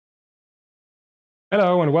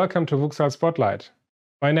Hello and welcome to WUXAL Spotlight.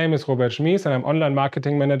 My name is Robert Schmies and I'm Online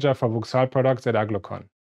Marketing Manager for WUXAL products at Aglocon.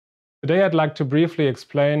 Today I'd like to briefly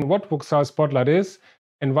explain what WUXAL Spotlight is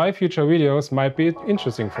and why future videos might be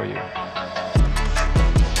interesting for you.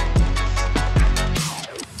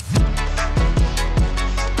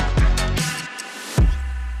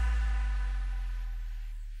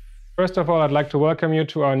 First of all, I'd like to welcome you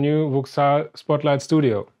to our new WUXAL Spotlight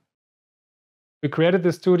studio. We created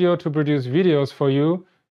this studio to produce videos for you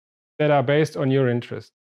that are based on your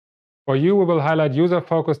interest. For you, we will highlight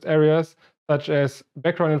user-focused areas such as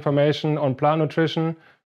background information on plant nutrition,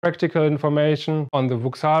 practical information on the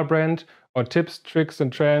WUXAL brand, or tips, tricks,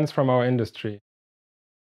 and trends from our industry.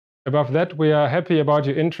 Above that, we are happy about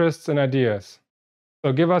your interests and ideas.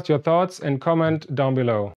 So give us your thoughts and comment down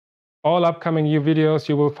below. All upcoming new videos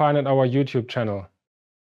you will find on our YouTube channel.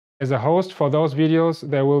 As a host for those videos,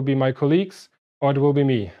 there will be my colleagues, or it will be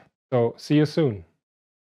me. So see you soon.